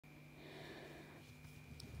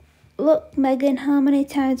Look, Megan, how many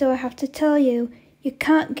times do I have to tell you? You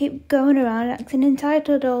can't keep going around acting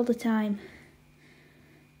entitled all the time.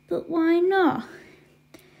 But why not?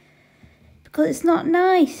 Because it's not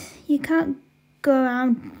nice. You can't go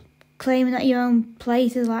around claiming that you own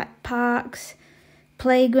places like parks,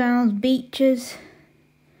 playgrounds, beaches,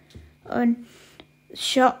 or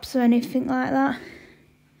shops or anything like that.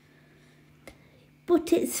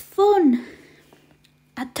 But it's fun.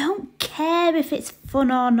 I don't care if it's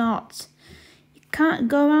fun or not. You can't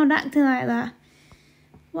go around acting like that.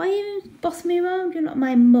 Why are you bossing me around? You're not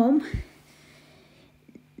my mum.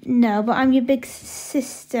 No, but I'm your big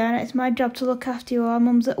sister and it's my job to look after you while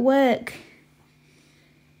Mum's at work.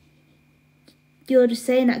 You're just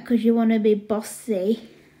saying that because you want to be bossy.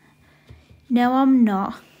 No, I'm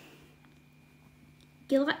not.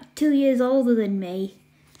 You're like 2 years older than me.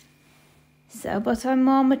 So, but I'm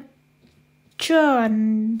more mature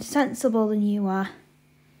and sensible than you are.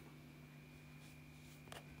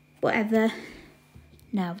 Whatever.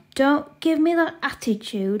 Now, don't give me that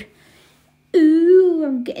attitude. Ooh,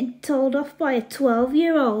 I'm getting told off by a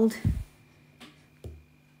 12-year-old.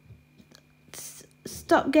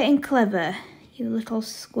 Stop getting clever, you little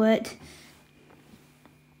squirt.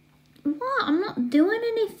 What? I'm not doing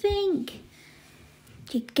anything.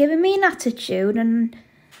 You're giving me an attitude and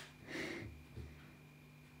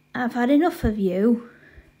I've had enough of you.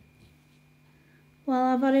 Well,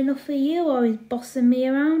 I've had enough of you always bossing me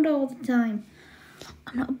around all the time.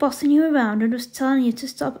 I'm not bossing you around, I'm just telling you to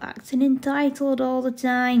stop acting entitled all the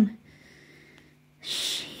time.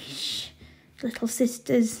 Sheesh, little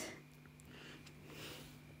sisters.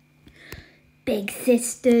 Big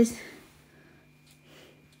sisters.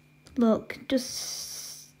 Look,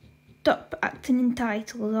 just stop acting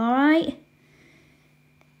entitled, alright?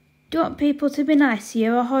 Do you want people to be nice to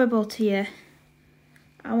you or horrible to you?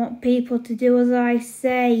 I want people to do as I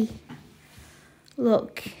say.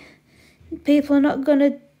 Look, people are not going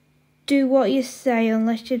to do what you say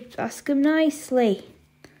unless you ask them nicely.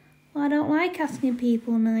 Well, I don't like asking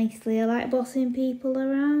people nicely. I like bossing people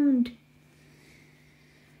around.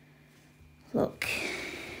 Look,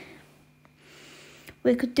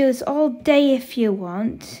 we could do this all day if you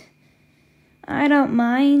want. I don't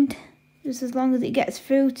mind, just as long as it gets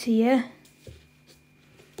through to you.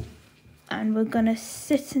 And we're going to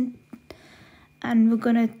sit and we're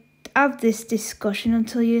going to have this discussion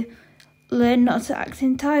until you learn not to act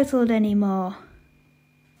entitled anymore.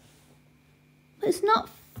 But it's not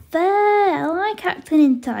fair. I like acting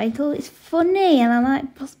entitled. It's funny and I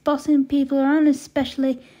like bossing people around,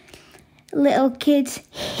 especially little kids.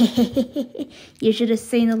 You should have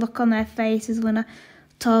seen the look on their faces when I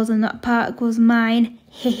told them that park was mine.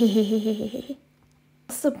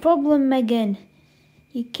 What's the problem, Megan?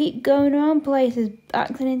 You keep going around places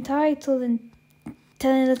acting entitled and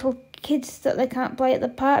telling little kids that they can't play at the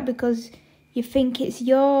park because you think it's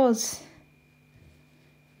yours.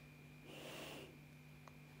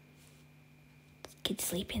 Kids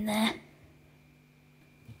sleeping there.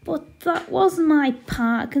 But that was my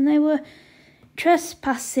park and they were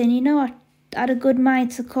trespassing. You know, I had a good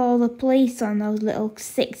mind to call the police on those little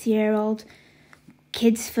 6-year-old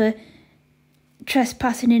kids for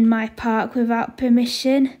trespassing in my park without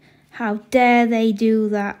permission. How dare they do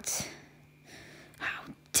that? How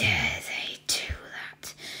dare they do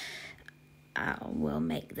that? I will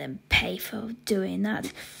make them pay for doing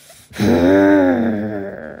that.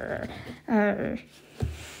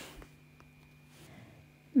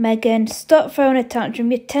 Megan, stop throwing a tantrum.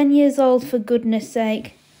 You're 10 years old, for goodness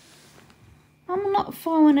sake. I'm not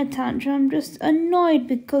throwing a tantrum. I'm just annoyed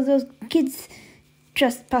because those kids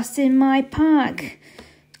trespassing my park.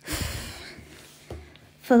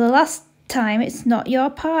 For the last time, it's not your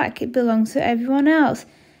park. It belongs to everyone else.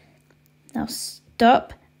 Now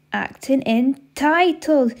stop acting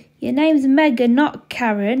entitled. Your name's Megan, not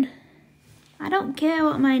Karen. I don't care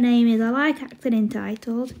what my name is. I like acting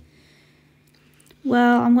entitled.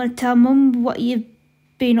 Well, I'm going to tell Mum what you've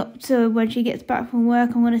been up to when she gets back from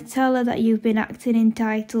work. I'm going to tell her that you've been acting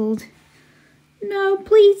entitled. No,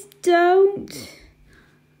 please don't.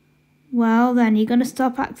 Well, then you're going to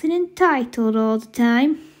stop acting entitled all the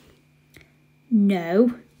time?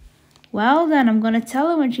 No. Well, then I'm going to tell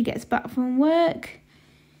her when she gets back from work.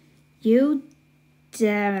 You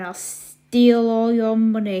dare and I'll steal all your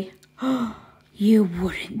money. You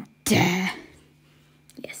wouldn't dare.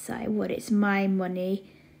 Yes, I would. It's my money.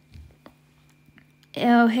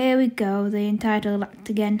 Oh, here we go. The entitled act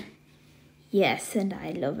again. Yes, and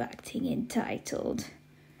I love acting entitled.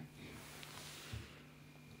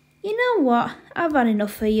 You know what? I've had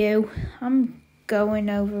enough of you. I'm going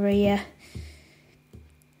over here.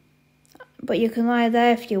 But you can lie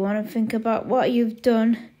there if you want and think about what you've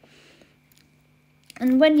done.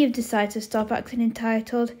 And when you've decided to stop acting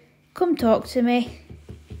entitled, come talk to me.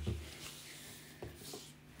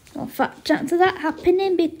 Well, fat chance of that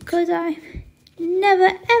happening, because I'm never,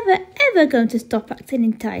 ever, ever going to stop acting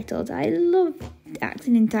entitled. I love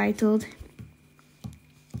acting entitled.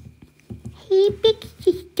 Hey, big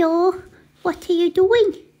sister, what are you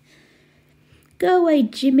doing? Go away,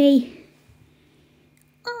 Jimmy.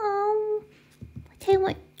 Oh, but I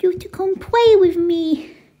want you to come play with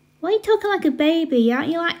me. Why are you talking like a baby? Aren't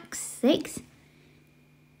you like 6?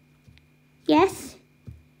 Yes,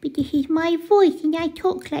 but this is my voice and I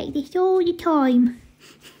talk like this all the time.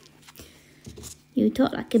 You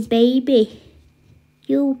talk like a baby.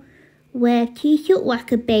 You wear a t-shirt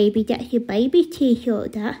like a baby. That's your baby's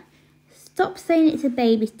t-shirt, that. Stop saying it's a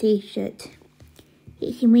baby's t-shirt.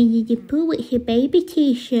 It's a Winnie the Pooh, it's your baby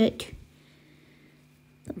t-shirt.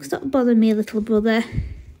 Look, stop bothering me, little brother.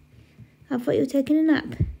 I thought you were taking a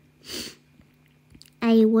nap.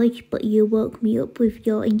 I was, but you woke me up with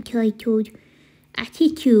your entitled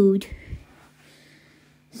attitude.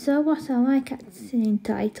 So what, I like acting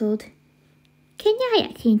entitled. Can I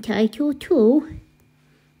act entitled too?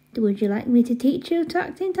 Would you like me to teach you to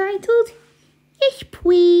act entitled? Yes,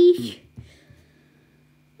 please.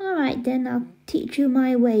 Alright then, I'll teach you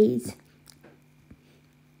my ways.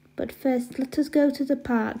 But first, let us go to the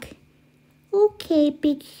park. Okay,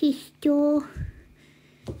 big sister.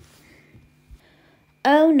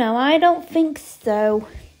 Oh no, I don't think so.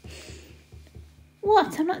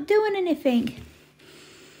 What? I'm not doing anything.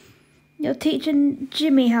 You're teaching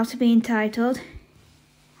Jimmy how to be entitled.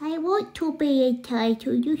 I want to be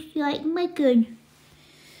entitled, just like Megan.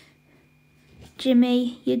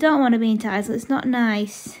 Jimmy, you don't want to be entitled. It's not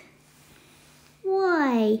nice.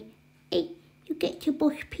 Why? You get to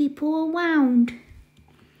push people around.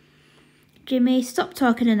 Jimmy, stop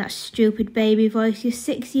talking in that stupid baby voice. You're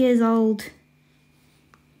 6 years old.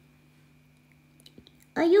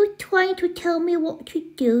 Are you trying to tell me what to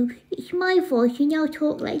do? It's my voice and I'll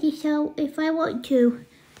talk like this if I want to.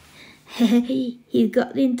 You've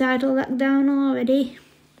got the entitled act down already.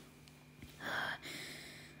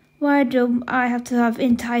 Why do I have to have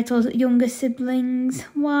entitled younger siblings?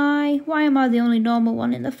 Why? Why am I the only normal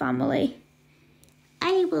one in the family?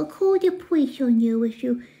 I will call the police on you if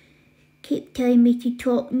you keep telling me to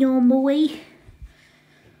talk normally.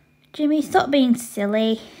 Jimmy, stop being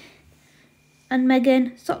silly. And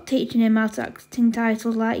Megan, stop teaching him how to act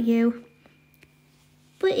entitled like you.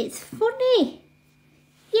 But it's funny.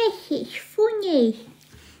 Yes, it's funny.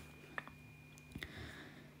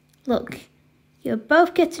 Look. You're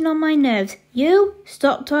both getting on my nerves. You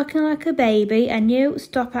stop talking like a baby and you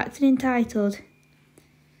stop acting entitled.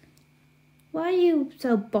 Why are you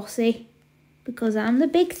so bossy? Because I'm the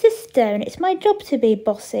big sister and it's my job to be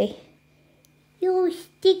bossy. You're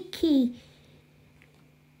sticky.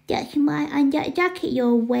 That's and that jacket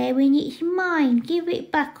you're wearing, it's mine. Give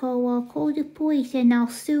it back or I'll call the police and I'll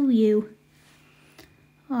sue you.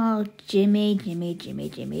 Oh, Jimmy.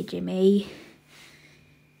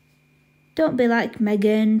 Don't be like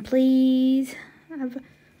Megan, please.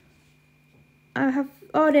 I have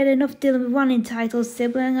already had enough dealing with one entitled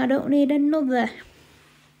sibling. I don't need another.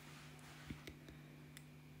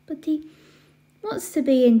 But he wants to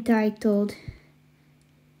be entitled.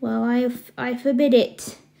 Well, I forbid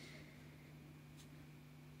it.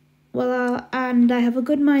 Well, and I have a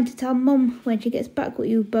good mind to tell Mum when she gets back what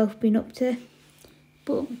you've both been up to.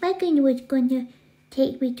 But Megan was going to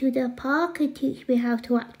take me to the park and teach me how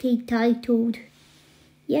to act entitled.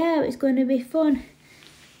 Yeah, it's going to be fun.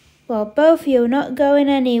 Well, both of you are not going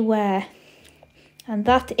anywhere. And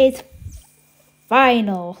that is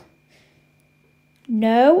final.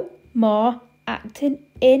 No more acting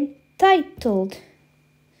entitled.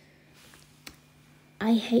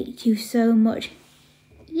 I hate you so much.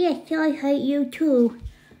 Yes, I hate you too.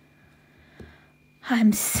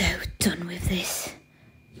 I'm so done with this.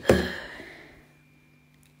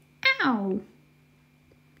 Ow!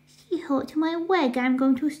 She hurt my leg. I'm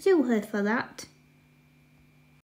going to sue her for that.